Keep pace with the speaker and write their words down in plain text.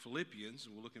Philippians,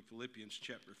 and we'll look in Philippians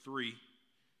chapter 3.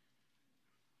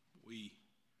 We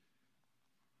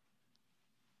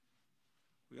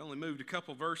only moved a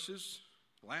couple verses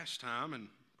last time and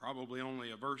probably only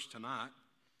a verse tonight,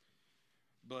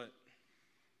 but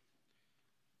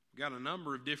we've got a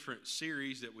number of different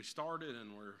series that we started,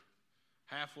 and we're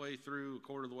halfway through, a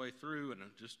quarter of the way through, and I'm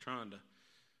just trying to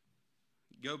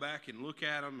go back and look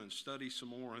at them and study some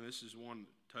more, and this is one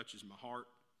that touches my heart.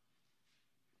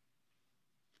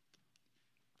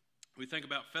 We think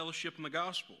about fellowship in the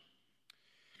gospel,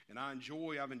 and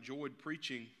I've enjoyed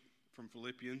preaching from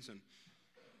Philippians, and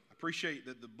I appreciate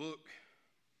that the book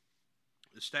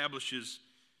establishes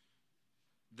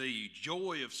the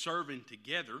joy of serving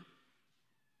together,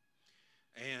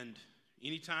 and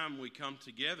anytime we come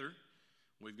together,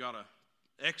 we've got an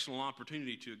excellent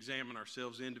opportunity to examine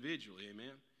ourselves individually,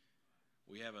 amen?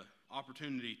 We have an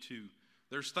opportunity to,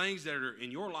 there's things that are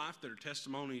in your life that are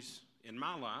testimonies in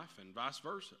my life, and vice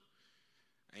versa.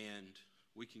 And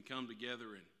we can come together,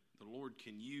 and the Lord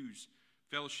can use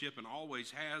fellowship, and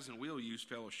always has and will use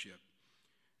fellowship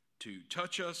to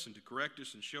touch us and to correct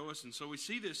us and show us. And so we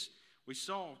see this, we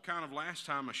saw kind of last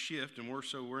time a shift, and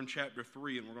we're in chapter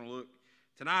 3, and we're going to look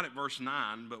tonight at verse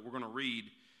 9, but we're going to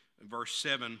read verse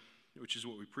 7, which is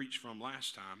what we preached from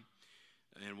last time.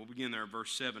 And we'll begin there at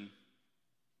verse 7.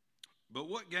 But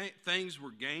what things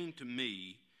were gained to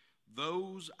me,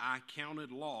 those I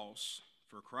counted loss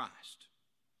for Christ.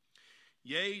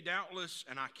 Yea, doubtless,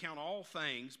 and I count all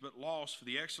things but loss for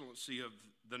the excellency of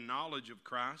the knowledge of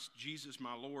Christ, Jesus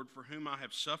my Lord, for whom I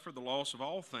have suffered the loss of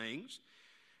all things,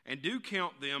 and do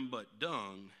count them but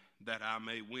dung, that I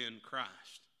may win Christ.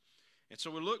 And so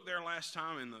we looked there last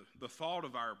time in the thought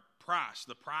of our price,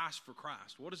 the price for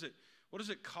Christ. What does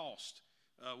it cost?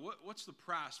 What's the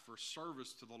price for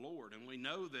service to the Lord? And we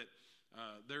know that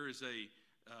there is a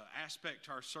aspect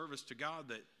to our service to God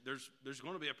that there's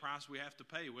going to be a price we have to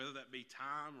pay, whether that be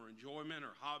time or enjoyment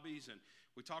or hobbies. And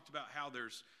we talked about how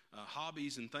there's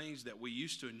hobbies and things that we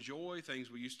used to enjoy, things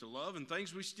we used to love, and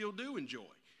things we still do enjoy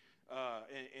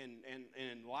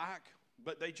and like,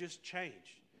 but they just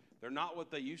change. They're not what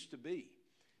they used to be.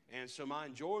 And so my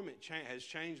enjoyment has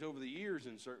changed over the years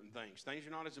in certain things. Things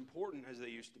are not as important as they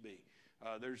used to be.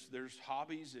 There's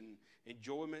hobbies and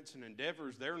enjoyments and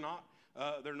endeavors. They're not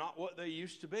what they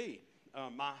used to be.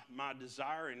 My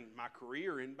desire and my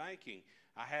career in banking,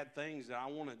 I had things that I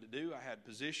wanted to do. I had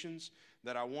positions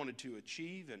that I wanted to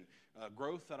achieve and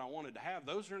growth that I wanted to have.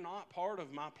 Those are not part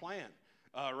of my plan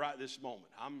right this moment.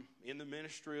 I'm in the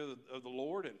ministry of the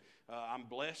Lord, and I'm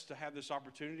blessed to have this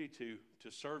opportunity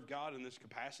to serve God in this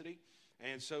capacity.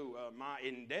 And so my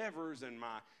endeavors and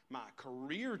my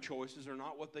career choices are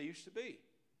not what they used to be.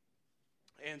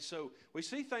 And so we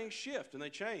see things shift and they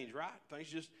change, right?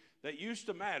 Things that used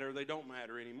to matter, they don't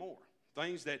matter anymore.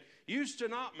 Things that used to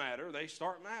not matter, they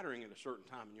start mattering at a certain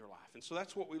time in your life. And so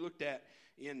that's what we looked at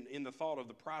in the thought of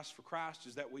the price for Christ,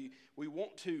 is that we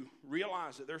want to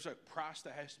realize that there's a price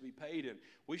that has to be paid, and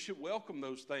we should welcome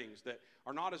those things that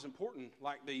are not as important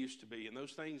like they used to be, and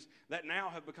those things that now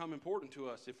have become important to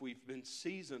us if we've been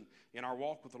seasoned in our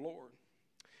walk with the Lord.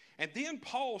 And then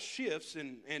Paul shifts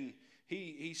and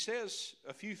he says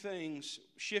a few things,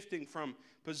 shifting from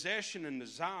possession and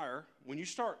desire. When you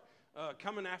start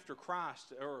coming after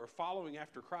Christ or following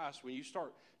after Christ, when you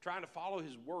start trying to follow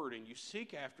His Word and you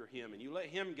seek after Him and you let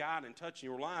Him guide and touch in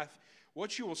your life,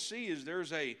 what you will see is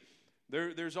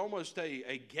there's almost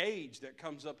a gauge that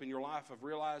comes up in your life of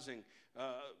realizing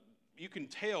you can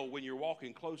tell when you're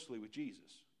walking closely with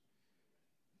Jesus.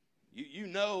 You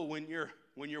know when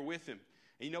you're with Him,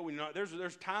 and you know when you're not.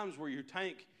 There's times where your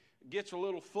tank gets a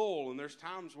little full, and there's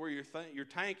times where your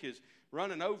tank is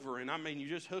running over, and I mean, you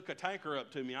just hook a tanker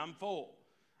up to me, I'm full.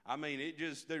 I mean,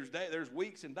 there's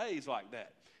weeks and days like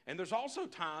that. And there's also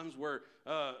times where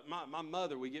my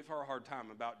mother, we give her a hard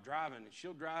time about driving, and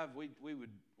she'll drive. We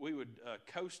would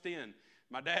coast in.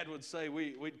 My dad would say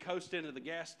we'd coast into the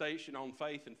gas station on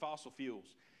faith and fossil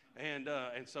fuels. And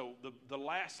so the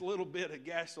last little bit of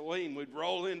gasoline, we'd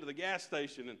roll into the gas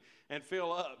station and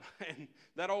fill up. And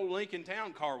that old Lincoln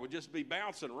Town car would just be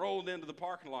bouncing, rolled into the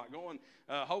parking lot, going,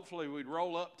 hopefully we'd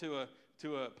roll up to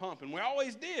a pump. And we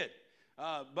always did.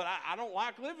 But I don't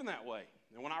like living that way.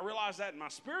 And when I realized that in my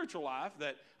spiritual life,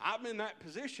 that I'm in that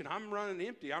position, I'm running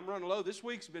empty, I'm running low. This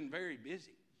week's been very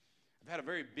busy. I've had a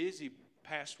very busy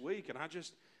past week, and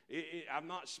I've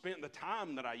not spent the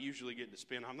time that I usually get to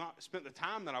spend. I've not spent the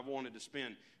time that I've wanted to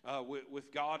spend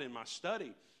with God in my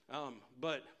study.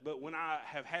 But when I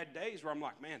have had days where I'm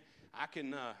like, man, I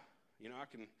can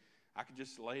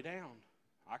just lay down.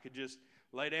 I could just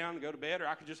lay down and go to bed, or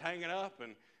I could just hang it up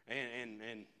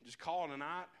and just call it a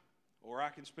night. or I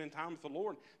can spend time with the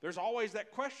Lord. There's always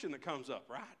that question that comes up,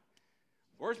 right?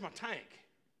 Where's my tank?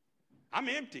 I'm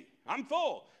empty. I'm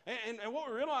full. And what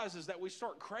we realize is that we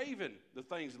start craving the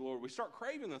things of the Lord. We start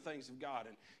craving the things of God.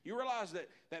 And you realize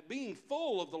that being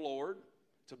full of the Lord,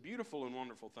 it's a beautiful and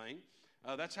wonderful thing.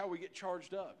 That's how we get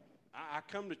charged up. I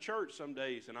come to church some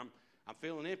days and I'm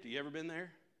feeling empty. You ever been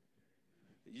there?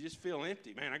 You just feel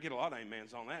empty. Man, I get a lot of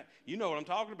amens on that. You know what I'm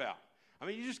talking about. I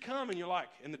mean, you just come and you're like,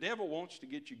 and the devil wants to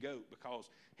get you goat because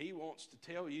he wants to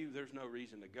tell you there's no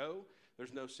reason to go.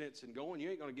 There's no sense in going.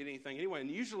 You ain't going to get anything anyway. And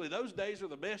usually those days are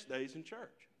the best days in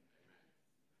church.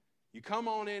 You come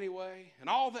on anyway, and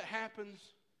all that happens,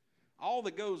 all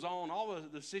that goes on, all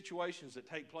the situations that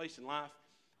take place in life,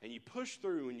 and you push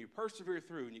through and you persevere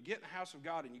through and you get in the house of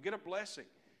God and you get a blessing.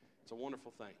 It's a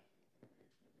wonderful thing.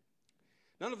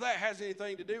 None of that has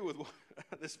anything to do with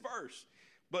this verse,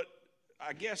 but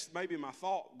I guess maybe my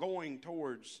thought going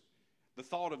towards the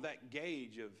thought of that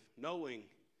gauge of knowing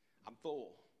I'm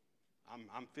full.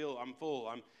 I'm full.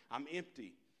 I'm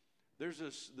empty. There's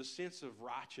the sense of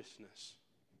righteousness.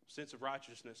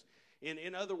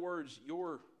 In other words,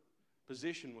 your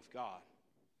position with God,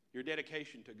 your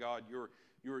dedication to God, your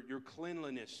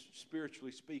cleanliness,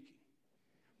 spiritually speaking.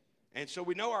 And so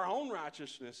we know our own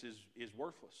righteousness is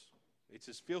worthless. It's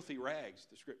as filthy rags,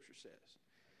 the Scripture says.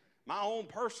 My own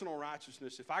personal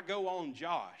righteousness, if I go on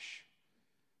Josh,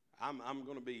 I'm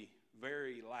going to be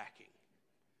very lacking.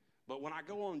 But when I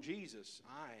go on Jesus,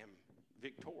 I am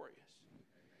victorious.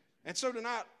 And so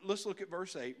tonight, let's look at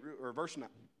verse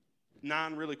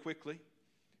 9 really quickly.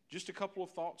 Just a couple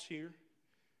of thoughts here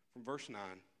from verse 9.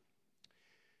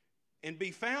 And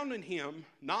be found in him,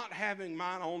 not having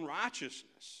mine own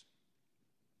righteousness,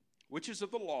 which is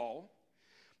of the law,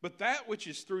 but that which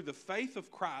is through the faith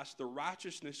of Christ, the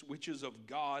righteousness which is of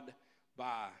God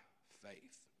by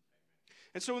faith.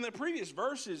 And so in the previous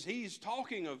verses, he's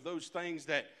talking of those things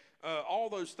that, all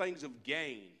those things of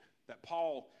gain that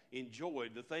Paul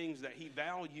enjoyed, the things that he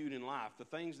valued in life, the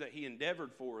things that he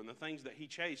endeavored for, and the things that he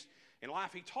chased in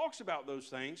life. He talks about those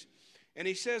things, and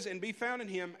he says, and be found in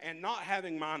him, and not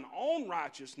having mine own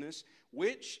righteousness,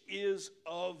 which is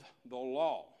of the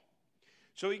law.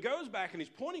 So he goes back and he's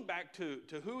pointing back to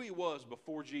who he was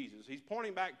before Jesus. He's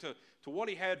pointing back to what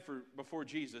he had before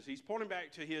Jesus. He's pointing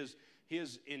back to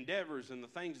his endeavors and the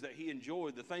things that he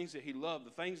enjoyed, the things that he loved,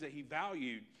 the things that he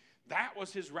valued. That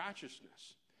was his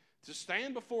righteousness. To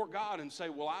stand before God and say,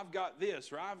 well, I've got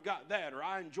this, or I've got that, or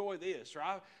I enjoy this, or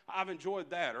I've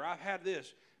enjoyed that, or I've had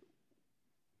this.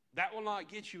 That will not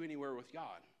get you anywhere with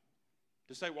God.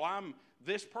 To say, well, I'm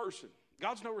this person.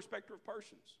 God's no respecter of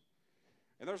persons.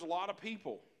 And there's a lot of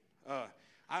people.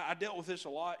 I dealt with this a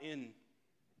lot in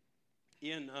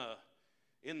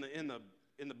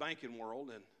the banking world.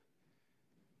 And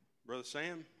Brother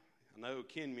Sam, I know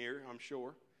Ken Muir, I'm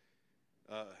sure.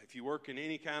 If you work in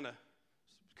any kind of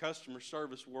customer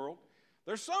service world,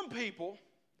 there's some people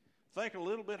think a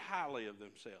little bit highly of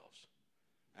themselves.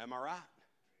 Am I right?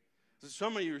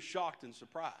 Some of you are shocked and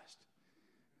surprised.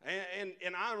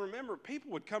 And I remember people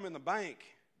would come in the bank,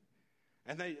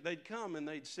 and they'd come and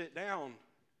they'd sit down,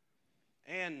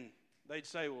 and they'd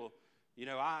say, well, you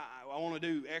know, I want to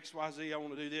do X, Y, Z, I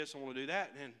want to do this, I want to do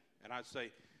that. And I'd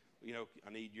say, you know,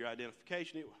 I need your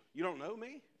identification. You don't know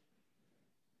me?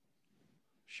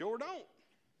 Sure don't.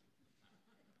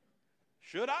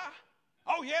 Should I?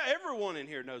 Oh, yeah, everyone in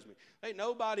here knows me. Ain't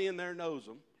nobody in there knows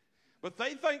them. But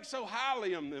they think so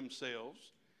highly of themselves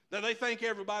that they think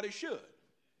everybody should,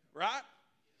 right?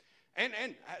 And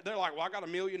they're like, well, I got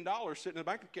 $1 million sitting in the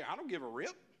bank account. I don't give a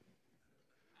rip.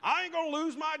 I ain't going to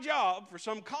lose my job for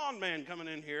some con man coming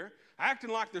in here acting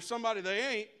like there's somebody they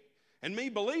ain't, and me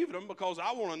believing them because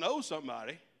I want to know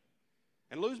somebody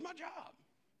and lose my job.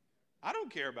 I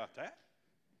don't care about that.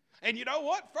 And you know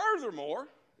what? Furthermore,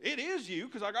 it is you,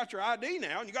 because I got your ID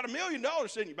now, and you got $1 million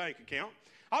sitting in your bank account.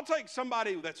 I'll take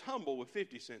somebody that's humble with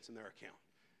 50 cents in their account.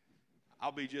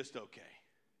 I'll be just okay.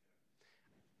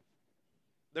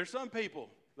 There's some people,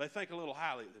 they think a little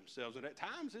highly of themselves, and at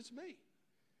times it's me.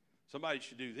 Somebody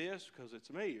should do this because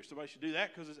it's me, or somebody should do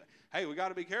that because it's, hey, we got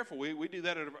to be careful. We do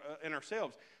that in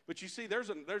ourselves. But you see, there's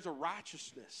a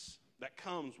righteousness that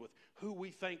comes with who we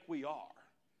think we are.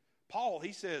 Paul,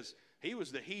 he says, he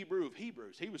was the Hebrew of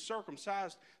Hebrews. He was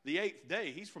circumcised the 8th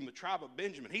day. He's from the tribe of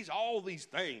Benjamin. He's all these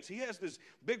things. He has this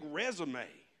big resume.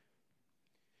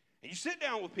 And you sit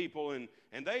down with people, and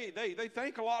they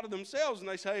think a lot of themselves, and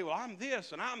they say, well, I'm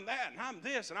this, and I'm that, and I'm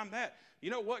this, and I'm that. You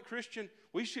know what, Christian?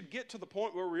 We should get to the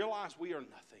point where we realize we are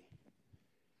nothing.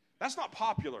 That's not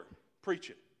popular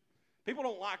preaching. People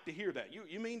don't like to hear that.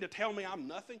 You mean to tell me I'm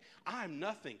nothing? I'm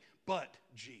nothing but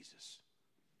Jesus.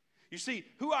 You see,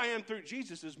 who I am through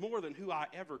Jesus is more than who I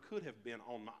ever could have been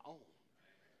on my own.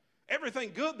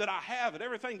 Everything good that I have and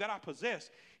everything that I possess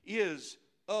is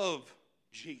of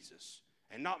Jesus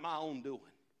and not my own doing.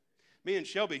 Me and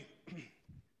Shelby,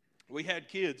 we had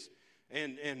kids,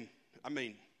 and I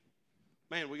mean,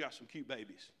 man, we got some cute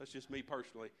babies. That's just me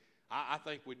personally. I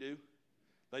think we do.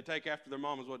 They take after their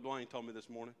mom is what Dwayne told me this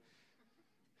morning.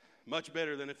 Much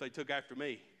better than if they took after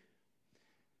me.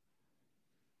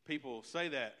 People say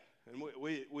that, and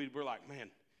we're like, man,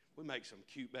 we make some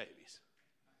cute babies.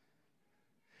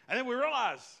 And then we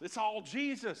realize it's all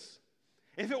Jesus.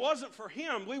 If it wasn't for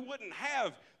him, we wouldn't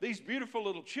have these beautiful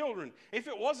little children. If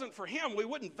it wasn't for him, we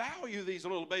wouldn't value these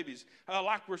little babies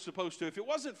like we're supposed to. If it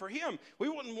wasn't for him, we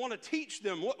wouldn't want to teach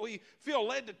them what we feel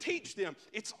led to teach them.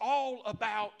 It's all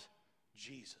about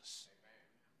Jesus.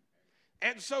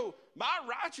 And so my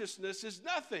righteousness is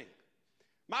nothing.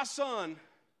 My son,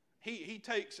 he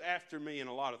takes after me in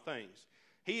a lot of things.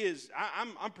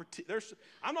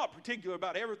 I'm not particular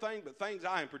about everything, but things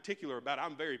I am particular about,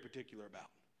 I'm very particular about.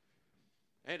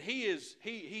 And I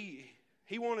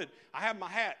have my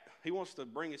hat. He wants to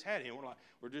bring his hat in.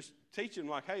 We're just teaching him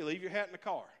like, hey, leave your hat in the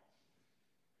car.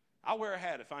 I wear a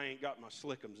hat if I ain't got my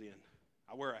slickums in.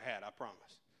 I wear a hat, I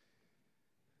promise.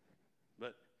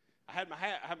 But I had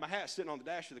my hat sitting on the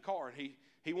dash of the car, and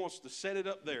he wants to set it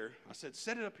up there. I said,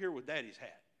 set it up here with Daddy's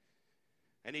hat.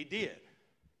 And he did.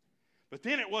 But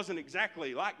then it wasn't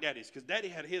exactly like Daddy's, because Daddy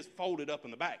had his folded up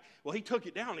in the back. Well, he took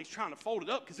it down, and he's trying to fold it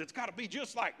up because it's got to be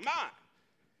just like mine.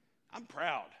 I'm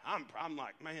proud. I'm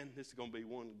like, man, this is going to be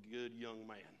one good young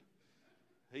man.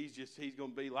 He's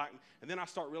going to be like me. And then I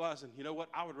start realizing, you know what?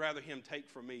 I would rather him take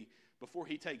from me, before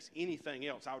he takes anything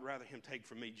else, I would rather him take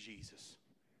from me Jesus.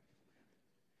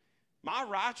 My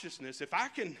righteousness, if I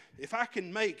can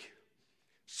make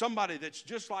somebody that's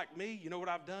just like me, you know what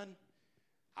I've done?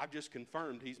 I've just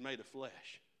confirmed he's made of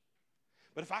flesh.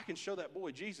 But if I can show that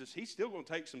boy Jesus, he's still going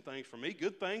to take some things from me,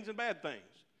 good things and bad things.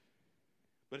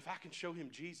 But if I can show him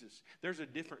Jesus, there's a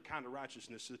different kind of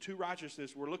righteousness. The two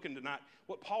righteousness we're looking tonight,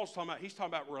 what Paul's talking about, he's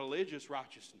talking about religious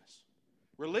righteousness.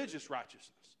 Religious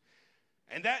righteousness.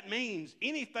 And that means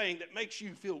anything that makes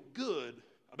you feel good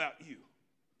about you.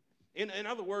 In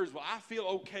other words, well, I feel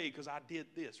okay because I did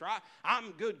this, or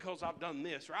I'm good because I've done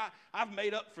this, or I've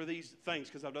made up for these things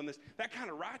because I've done this. That kind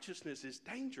of righteousness is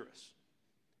dangerous.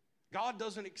 God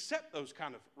doesn't accept those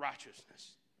kind of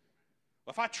righteousness.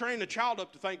 If I train a child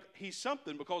up to think he's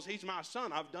something because he's my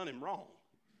son, I've done him wrong.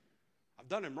 I've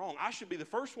done him wrong. I should be the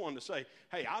first one to say,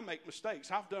 hey, I make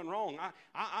mistakes. I've done wrong.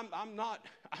 I'm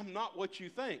not what you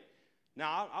think.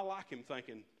 Now, I like him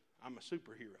thinking I'm a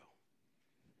superhero.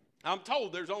 I'm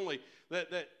told there's only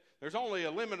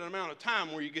a limited amount of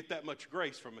time where you get that much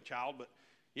grace from a child, but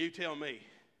you tell me.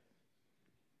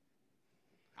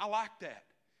 I like that.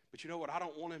 But you know what? I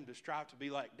don't want him to strive to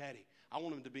be like Daddy. I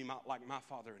want him to be like my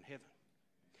Father in heaven.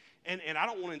 And I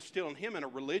don't want to instill in him a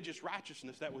religious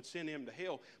righteousness that would send him to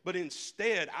hell. But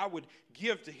instead, I would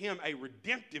give to him a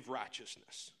redemptive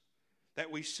righteousness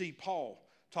that we see Paul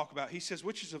talk about. He says,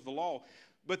 which is of the law,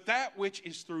 but that which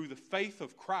is through the faith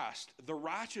of Christ, the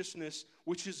righteousness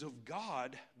which is of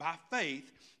God by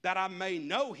faith, that I may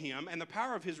know him and the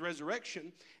power of his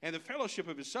resurrection and the fellowship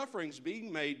of his sufferings,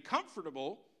 being made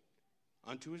comfortable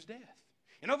unto his death.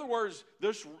 In other words,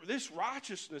 this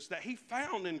righteousness that he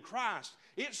found in Christ,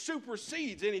 it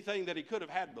supersedes anything that he could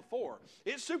have had before.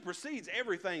 It supersedes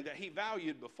everything that he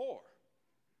valued before.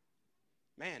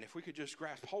 Man, if we could just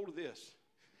grasp hold of this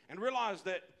and realize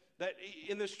that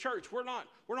in this church, we're not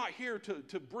here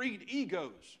to breed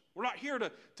egos. We're not here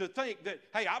to think that,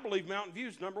 hey, I believe Mountain View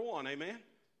is number one, amen?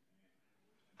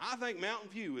 I think Mountain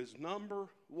View is number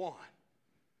one.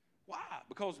 Why?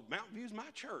 Because Mountain View is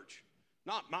my church.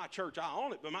 Not my church, I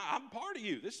own it, but I'm part of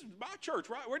you. This is my church,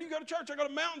 right? Where do you go to church? I go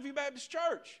to Mountain View Baptist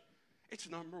Church. It's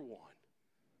number one.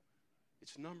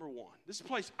 It's number one. This is a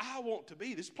place I want to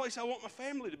be. This is a place I want my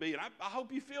family to be. And I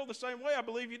hope you feel the same way. I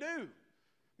believe you do.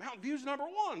 Mountain View's number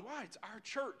one. Why? It's our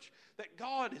church that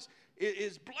God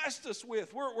is blessed us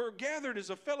with. We're gathered as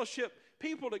a fellowship,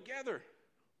 people together.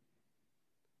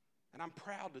 And I'm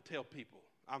proud to tell people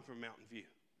I'm from Mountain View.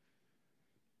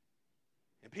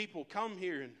 And people come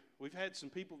here, and we've had some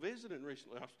people visiting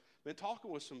recently. I've been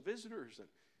talking with some visitors, and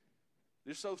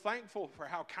they're so thankful for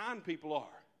how kind people are.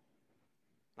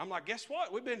 I'm like, guess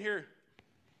what? We've been here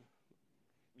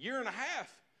a year and a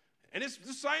half, and it's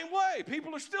the same way.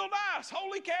 People are still nice.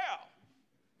 Holy cow.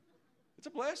 It's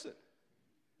a blessing.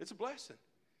 It's a blessing.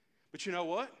 But you know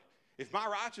what? If my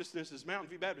righteousness is Mountain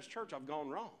View Baptist Church, I've gone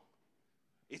wrong.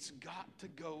 It's got to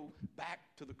go back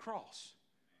to the cross.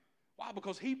 Why?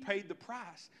 Because he paid the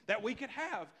price that we could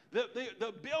have the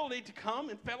ability to come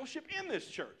and fellowship in this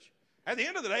church. At the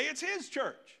end of the day, it's his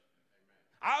church.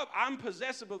 I'm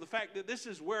possessive of the fact that this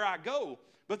is where I go,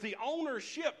 but the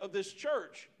ownership of this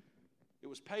church, it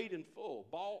was paid in full,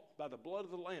 bought by the blood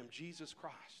of the Lamb, Jesus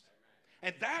Christ.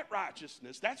 And that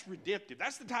righteousness, that's redemptive.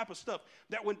 That's the type of stuff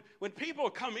that when people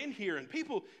come in here and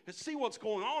people see what's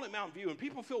going on at Mountain View and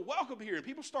people feel welcome here and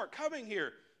people start coming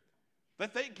here,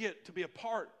 that they get to be a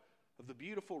part of the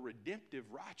beautiful redemptive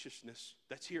righteousness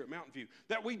that's here at Mountain View.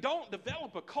 That we don't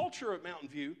develop a culture at Mountain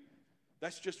View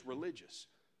that's just religious.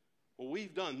 Well,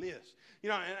 we've done this. You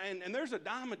know, and there's a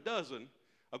dime a dozen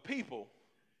of people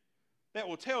that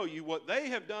will tell you what they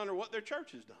have done or what their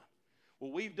church has done.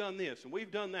 Well, we've done this and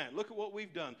we've done that. Look at what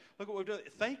we've done. Look at what we've done.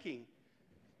 Thinking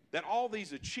that all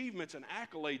these achievements and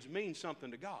accolades mean something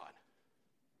to God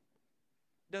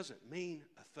doesn't mean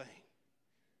a thing.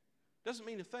 Doesn't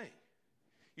mean a thing.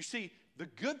 You see, the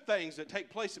good things that take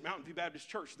place at Mountain View Baptist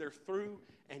Church, they're through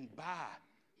and by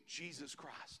Jesus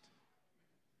Christ.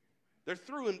 They're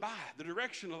through and by the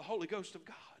direction of the Holy Ghost of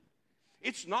God.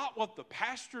 It's not what the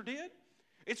pastor did.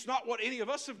 It's not what any of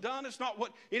us have done. It's not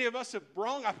what any of us have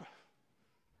brung.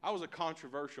 I was a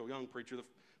controversial young preacher. The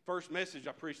first message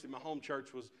I preached in my home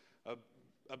church was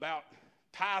about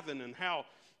tithing and how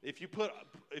if you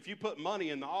put money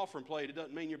in the offering plate, it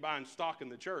doesn't mean you're buying stock in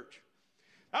the church.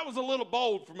 That was a little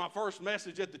bold for my first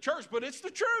message at the church, but it's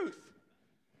the truth.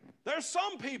 There's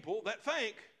some people that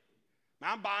think,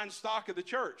 I'm buying stock of the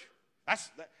church.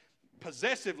 That's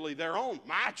possessively their own.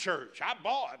 My church. I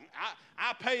bought.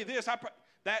 I pay this.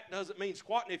 That doesn't mean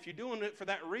squatting. If you're doing it for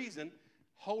that reason,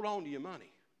 hold on to your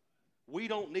money. We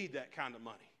don't need that kind of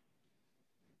money.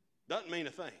 Doesn't mean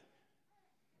a thing.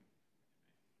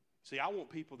 See, I want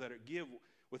people that give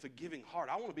with a giving heart.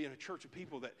 I want to be in a church of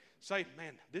people that say,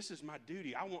 man, this is my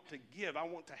duty. I want to give. I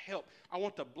want to help. I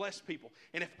want to bless people.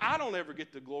 And if I don't ever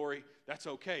get the glory, that's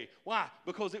okay. Why?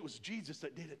 Because it was Jesus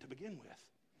that did it to begin with.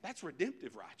 That's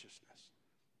redemptive righteousness.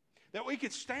 That we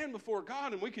could stand before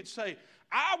God and we could say,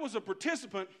 I was a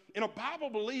participant in a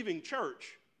Bible-believing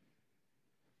church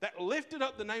that lifted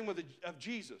up the name of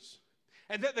Jesus.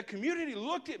 And that the community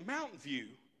looked at Mountain View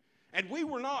and we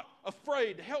were not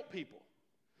afraid to help people.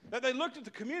 That they looked at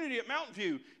the community at Mountain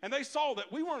View and they saw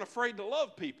that we weren't afraid to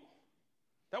love people.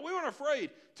 That we weren't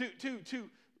afraid to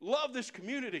love this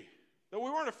community. That we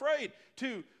weren't afraid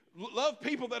to love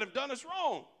people that have done us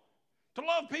wrong. To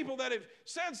love people that have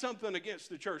said something against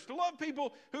the church. To love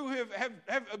people who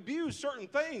have abused certain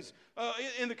things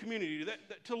in the community.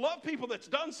 To love people that's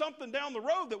done something down the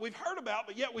road that we've heard about,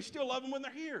 but yet we still love them when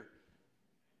they're here.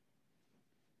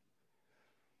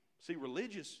 See,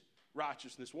 religious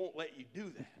righteousness won't let you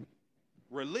do that.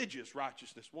 Religious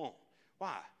righteousness won't.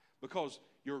 Why? Because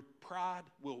your pride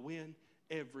will win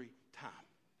every time.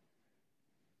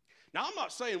 Now, I'm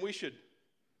not saying we should...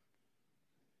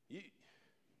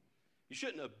 You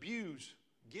shouldn't abuse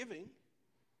giving.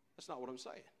 That's not what I'm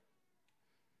saying.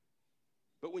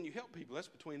 But when you help people, that's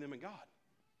between them and God.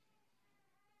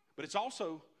 But it's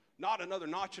also not another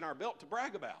notch in our belt to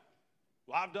brag about.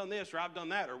 Well, I've done this or I've done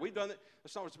that or we've done that.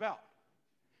 That's not what it's about.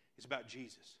 It's about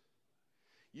Jesus.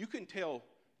 You can tell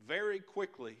very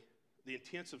quickly the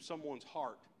intents of someone's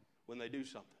heart when they do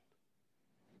something.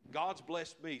 God's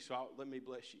blessed me, so let me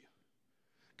bless you.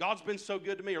 God's been so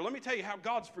good to me. Or let me tell you how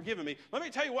God's forgiven me. Let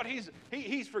me tell you what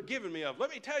He's forgiven me of.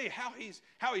 Let me tell you how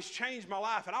He's changed my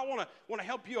life. And I want to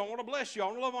help you. I want to bless you. I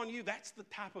want to love on you. That's the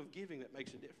type of giving that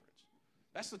makes a difference.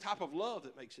 That's the type of love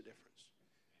that makes a difference.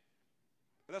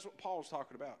 But that's what Paul's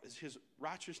talking about. Is his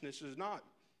righteousness is not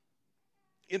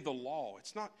in the law.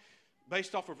 It's not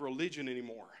based off of religion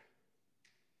anymore.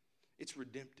 It's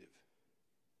redemptive.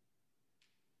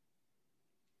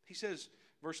 He says,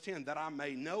 verse 10, that I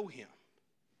may know Him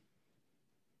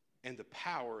and the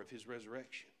power of His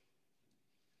resurrection,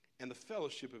 and the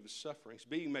fellowship of His sufferings,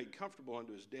 being made comfortable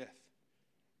unto His death.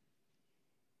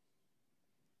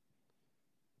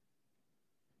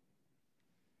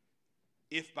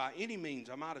 If by any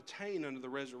means I might attain unto the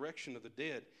resurrection of the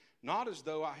dead, not as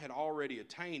though I had already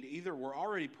attained, either were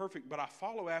already perfect, but I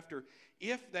follow after,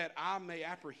 if that I may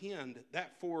apprehend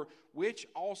that for which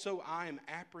also I am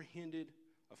apprehended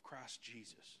of Christ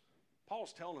Jesus.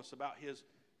 Paul's telling us about his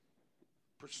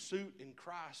pursuit in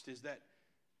Christ is that,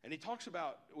 and he talks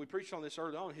about, we preached on this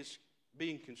early on, his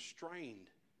being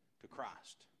constrained to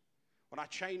Christ. When I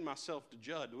chained myself to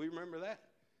Judd, do we remember that?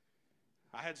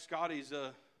 I had Scotty's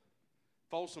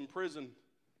Folsom prison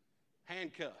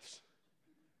handcuffs,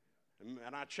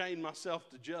 and I chained myself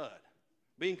to Judd,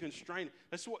 being constrained.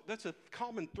 That's a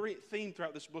common theme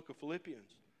throughout this book of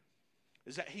Philippians,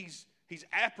 is that he's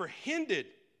apprehended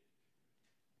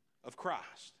of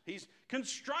Christ. He's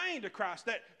constrained to Christ,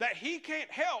 that he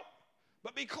can't help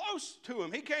but be close to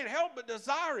him. He can't help but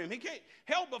desire him. He can't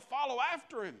help but follow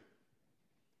after him.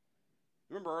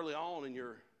 Remember early on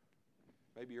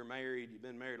maybe you're married, you've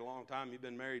been married a long time, you've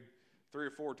been married 3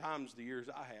 or 4 times the years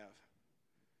I have.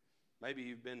 Maybe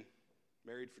you've been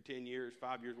married for 10 years,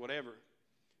 5 years, whatever.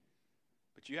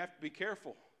 But you have to be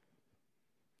careful,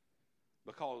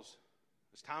 because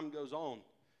as time goes on,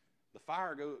 the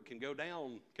fire can go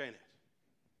down, can't it?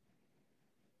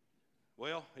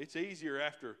 Well, it's easier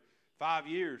after 5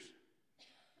 years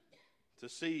to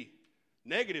see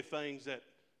negative things that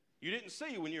you didn't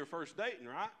see when you were first dating,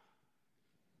 right?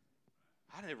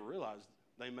 I never realized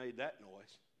they made that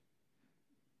noise.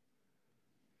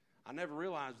 I never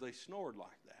realized they snored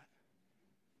like that.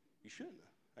 You shouldn't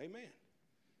have. Amen.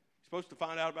 You're supposed to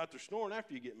find out about their snoring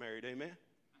after you get married. Amen.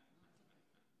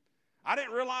 I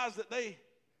didn't realize that they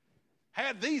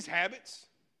had these habits.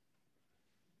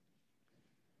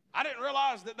 I didn't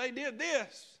realize that they did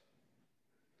this.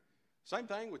 Same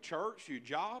thing with church, your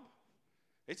job.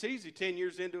 It's easy 10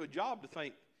 years into a job to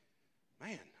think,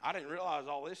 man, I didn't realize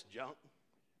all this junk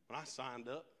when I signed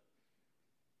up.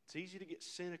 It's easy to get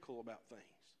cynical about things.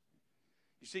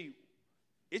 You see,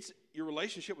 your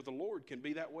relationship with the Lord can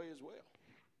be that way as well.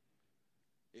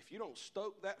 If you don't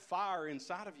stoke that fire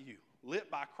inside of you,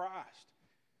 lit by Christ,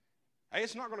 hey,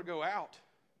 it's not going to go out,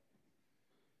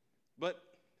 but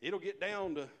it'll get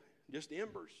down to just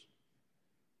embers.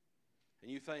 And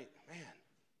you think, man,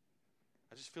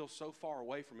 I just feel so far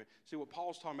away from it. See, what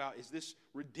Paul's talking about is this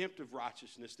redemptive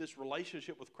righteousness, this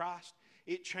relationship with Christ.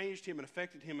 It changed him and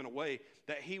affected him in a way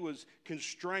that he was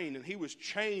constrained and he was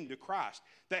chained to Christ,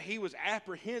 that he was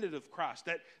apprehended of Christ,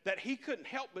 that he couldn't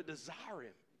help but desire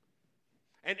him.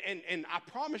 And I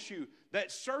promise you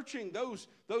that searching those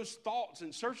thoughts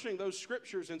and searching those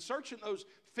scriptures and searching those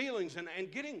feelings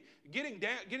and getting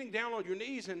down on your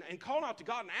knees and calling out to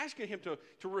God and asking him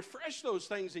to refresh those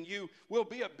things in you will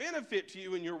be a benefit to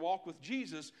you in your walk with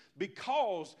Jesus,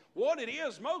 because what it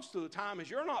is most of the time is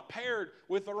you're not paired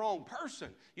with the wrong person.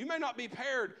 You may not be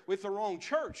paired with the wrong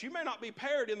church. You may not be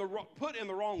paired put in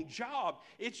the wrong job.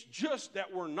 It's just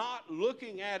that we're not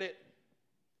looking at it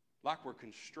like we're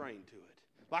constrained to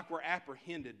it, like we're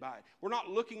apprehended by it. We're not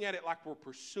looking at it like we're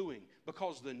pursuing,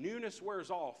 because the newness wears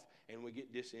off and we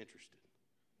get disinterested.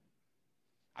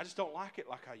 I just don't like it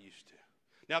like I used to.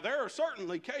 Now, there are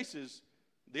certainly cases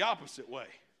the opposite way.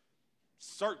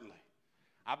 Certainly.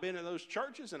 I've been in those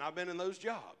churches and I've been in those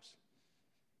jobs.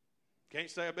 Can't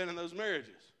say I've been in those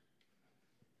marriages.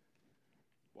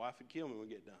 Wife would kill me when we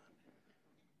get done.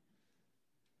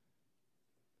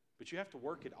 But you have to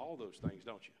work at all those things,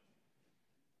 don't you?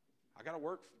 I got to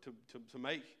work to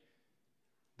make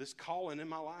this calling in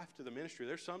my life to the ministry.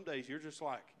 There's some days you're just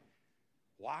like,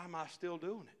 why am I still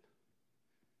doing it?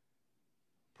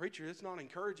 Preacher, it's not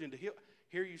encouraging to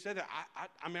hear you say that.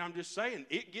 I mean, I'm just saying,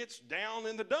 it gets down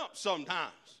in the dumps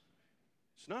sometimes.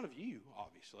 It's none of you,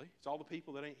 obviously. It's all the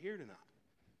people that ain't here tonight.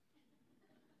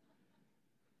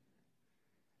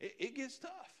 It gets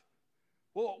tough.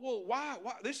 Well, why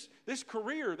this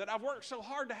career that I've worked so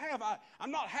hard to have,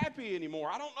 I'm not happy anymore.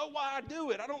 I don't know why I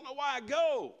do it. I don't know why I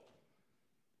go.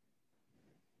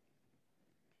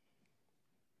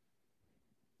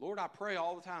 Lord, I pray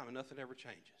all the time and nothing ever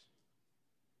changes.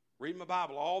 Read my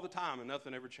Bible all the time and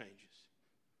nothing ever changes.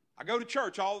 I go to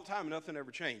church all the time and nothing ever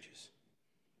changes.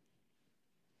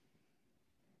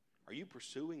 Are you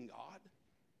pursuing God?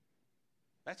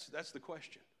 That's the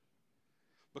question.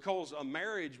 Because a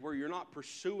marriage where you're not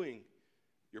pursuing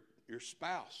your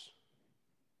spouse,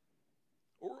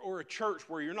 or a church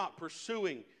where you're not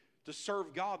pursuing to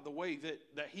serve God the way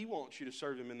that He wants you to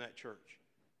serve Him in that church,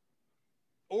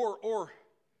 or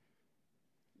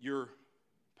your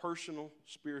personal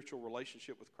spiritual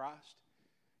relationship with Christ,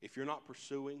 if you're not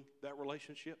pursuing that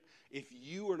relationship, if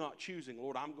you are not choosing,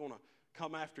 Lord, I'm going to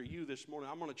come after you this morning.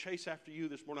 I'm going to chase after you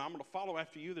this morning. I'm going to follow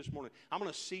after you this morning. I'm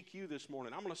going to seek you this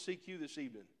morning. I'm going to seek you this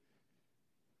evening.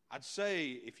 I'd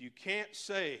say, if you can't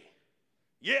say,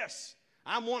 yes,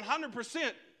 I'm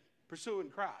 100% pursuing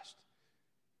Christ,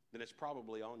 then it's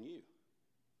probably on you.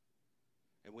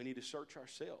 And we need to search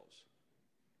ourselves.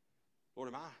 Lord,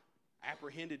 am I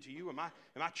apprehended to you? Am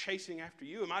I chasing after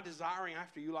you? Am I desiring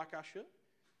after you like I should?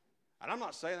 And I'm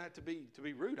not saying that to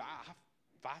be rude. I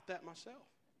fight that myself.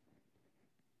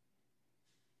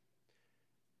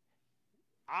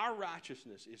 Our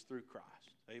righteousness is through Christ.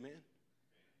 Amen.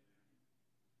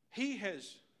 He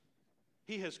has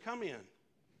come in.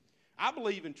 I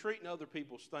believe in treating other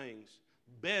people's things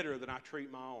better than I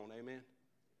treat my own. Amen.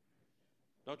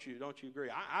 Don't you agree?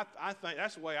 I think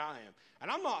that's the way I am. And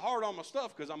I'm not hard on my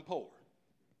stuff because I'm poor.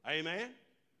 Amen?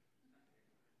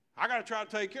 I got to try to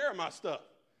take care of my stuff.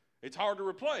 It's hard to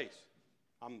replace.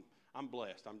 I'm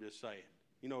blessed. I'm just saying.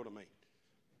 You know what I mean?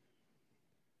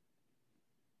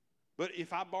 But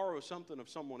if I borrow something of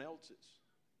someone else's,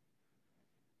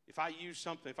 if I use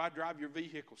something, if I drive your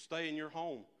vehicle, stay in your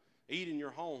home, eat in your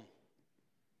home,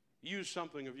 use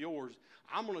something of yours,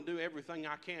 I'm going to do everything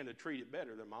I can to treat it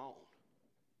better than my own.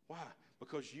 Why?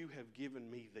 Because you have given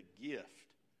me the gift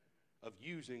of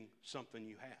using something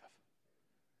you have.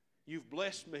 You've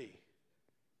blessed me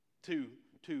to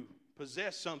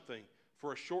possess something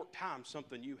for a short time,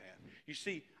 something you have. You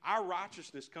see, our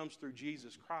righteousness comes through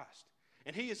Jesus Christ.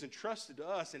 And he has entrusted to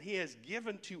us, and he has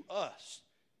given to us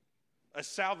a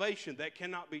salvation that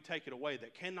cannot be taken away,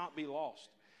 that cannot be lost.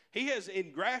 He has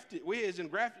engrafted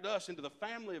us into the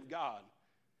family of God,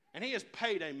 and he has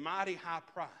paid a mighty high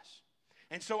price.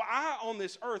 And so I, on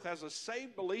this earth, as a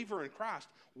saved believer in Christ,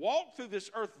 walk through this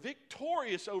earth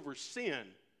victorious over sin,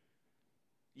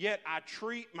 yet I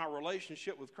treat my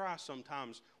relationship with Christ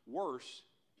sometimes worse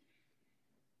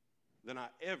than I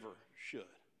ever should.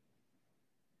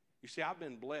 You see, I've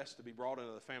been blessed to be brought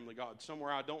into the family of God,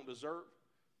 somewhere I don't deserve,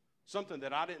 something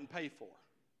that I didn't pay for.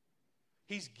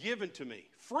 He's given to me,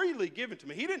 freely given to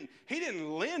me. He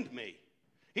didn't lend me.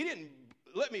 He didn't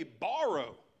let me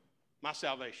borrow my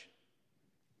salvation.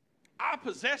 I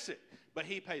possess it, but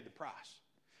he paid the price.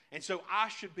 And so I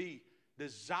should be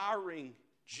desiring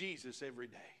Jesus every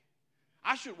day.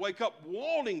 I should wake up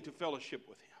wanting to fellowship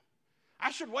with him. I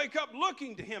should wake up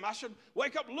looking to him. I should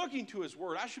wake up looking to his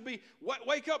word. I should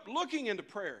wake up looking into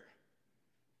prayer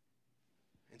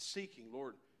and seeking,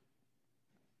 Lord,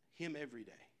 him every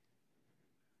day.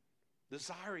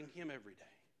 Desiring him every day.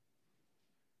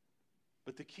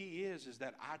 But the key is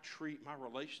that I treat my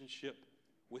relationship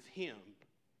with him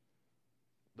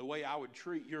the way I would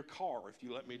treat your car if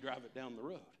you let me drive it down the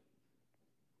road.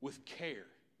 With care,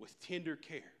 with tender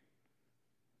care.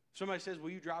 Somebody says, will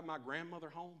you drive my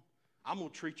grandmother home? I'm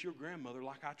going to treat your grandmother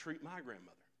like I treat my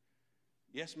grandmother.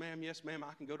 Yes, ma'am,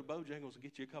 I can go to Bojangles and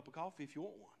get you a cup of coffee if you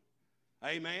want one.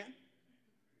 Amen?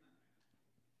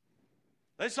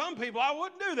 There's some people I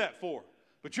wouldn't do that for.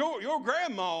 But your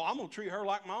grandma, I'm going to treat her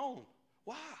like my own.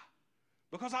 Why?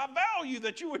 Because I value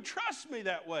that you would trust me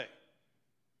that way.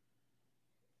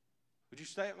 Would you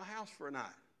stay at my house for a night?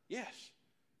 Yes.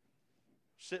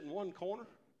 Sit in one corner.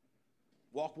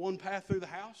 Walk one path through the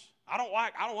house. I don't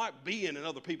like being in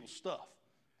other people's stuff.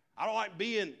 I don't like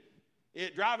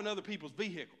driving other people's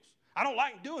vehicles. I don't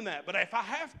like doing that. But if I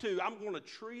have to, I'm going to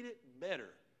treat it better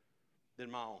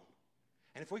than my own.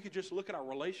 And if we could just look at our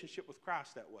relationship with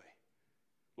Christ that way.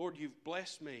 Lord, you've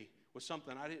blessed me with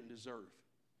something I didn't deserve.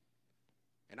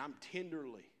 And I'm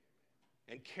tenderly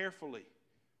and carefully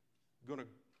going to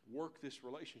work this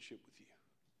relationship with you.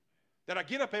 That I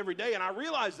get up every day and I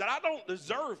realize that I don't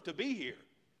deserve to be here.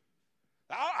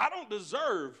 I don't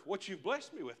deserve what you've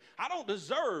blessed me with. I don't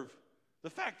deserve the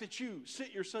fact that you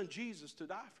sent your son Jesus to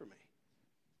die for me.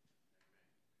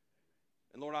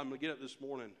 And Lord, I'm going to get up this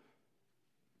morning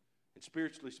and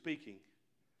spiritually speaking,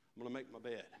 I'm going to make my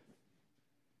bed.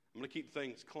 I'm going to keep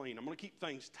things clean. I'm going to keep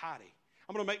things tidy.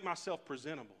 I'm going to make myself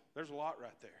presentable. There's a lot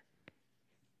right there.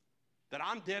 That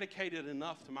I'm dedicated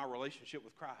enough to my relationship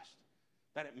with Christ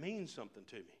that it means something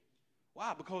to me.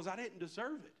 Why? Because I didn't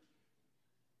deserve it.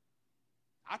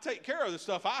 I take care of the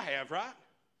stuff I have, right?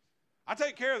 I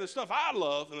take care of the stuff I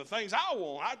love and the things I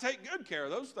want. I take good care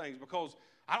of those things because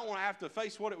I don't want to have to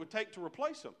face what it would take to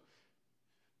replace them.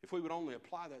 If we would only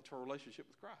apply that to our relationship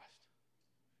with Christ.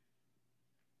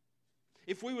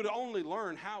 If we would only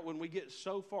learn how, when we get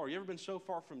so far, you ever been so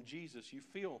far from Jesus, you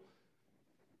feel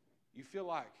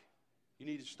like you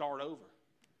need to start over.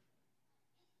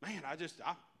 Man,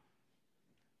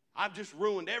 I've just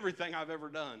ruined everything I've ever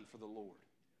done for the Lord.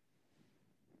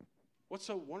 What's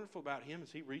so wonderful about him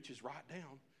is he reaches right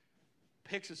down,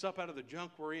 picks us up out of the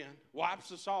junk we're in,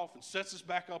 wipes us off, and sets us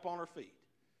back up on our feet.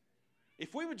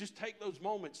 If we would just take those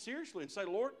moments seriously and say,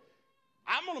 Lord,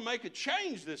 I'm going to make a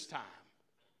change this time.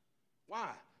 Why?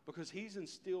 Because he's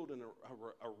instilled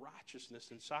a righteousness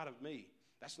inside of me.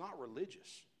 That's not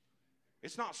religious.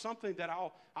 It's not something that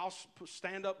I'll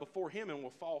stand up before him and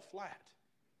will fall flat.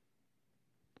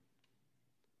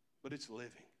 But it's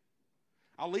living.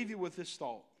 I'll leave you with this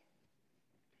thought.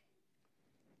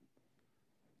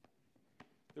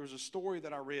 There was a story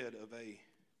that I read of a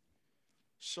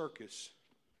circus.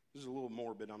 This is a little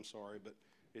morbid, I'm sorry, but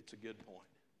it's a good point.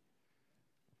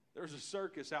 There was a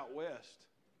circus out west.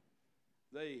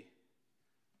 They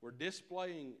were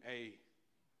displaying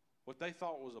what they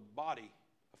thought was a body,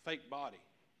 a fake body,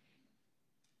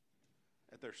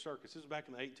 at their circus. This was back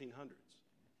in the 1800s.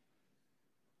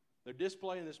 They're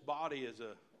displaying this body as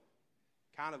a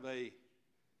kind of a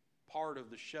part of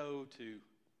the show to,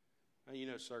 you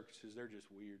know, circuses, they're just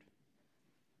weird.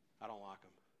 I don't like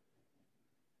them.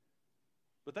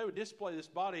 But they would display this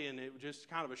body, and it was just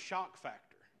kind of a shock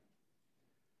factor.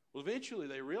 Well, eventually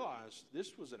they realized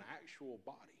this was an actual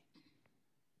body.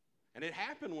 And it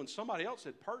happened when somebody else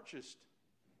had purchased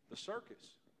the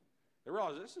circus. They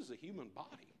realized this is a human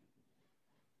body.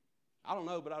 I don't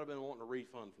know, but I'd have been wanting a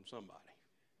refund from somebody.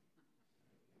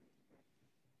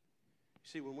 You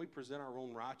see, when we present our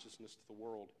own righteousness to the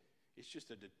world, it's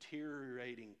just a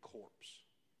deteriorating corpse.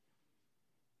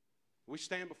 We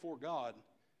stand before God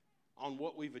on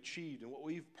what we've achieved and what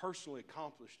we've personally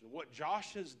accomplished and what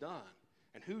Josh has done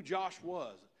and who Josh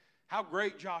was, how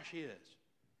great Josh is.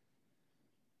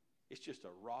 It's just a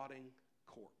rotting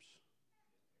corpse.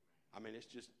 I mean, it's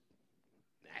just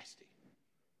nasty.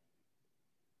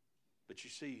 But you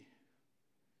see,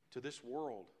 to this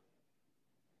world,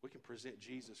 we can present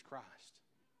Jesus Christ,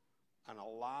 an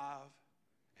alive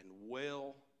and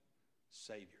well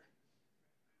Savior.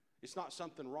 It's not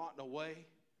something rotting away.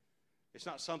 It's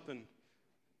not something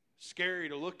scary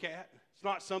to look at. It's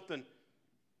not something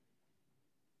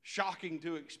shocking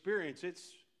to experience.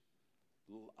 It's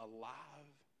a alive,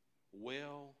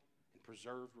 well, and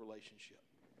preserved relationship.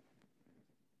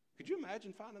 Could you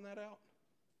imagine finding that out?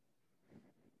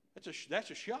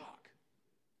 That's a shock.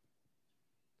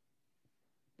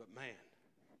 But man,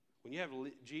 when you have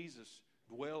Jesus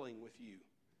dwelling with you,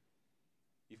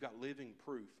 you've got living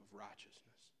proof of righteousness.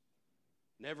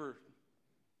 Never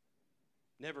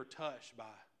touched by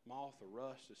moth or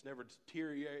rust. It's never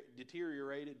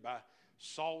deteriorated by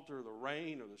salt or the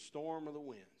rain or the storm or the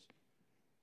winds.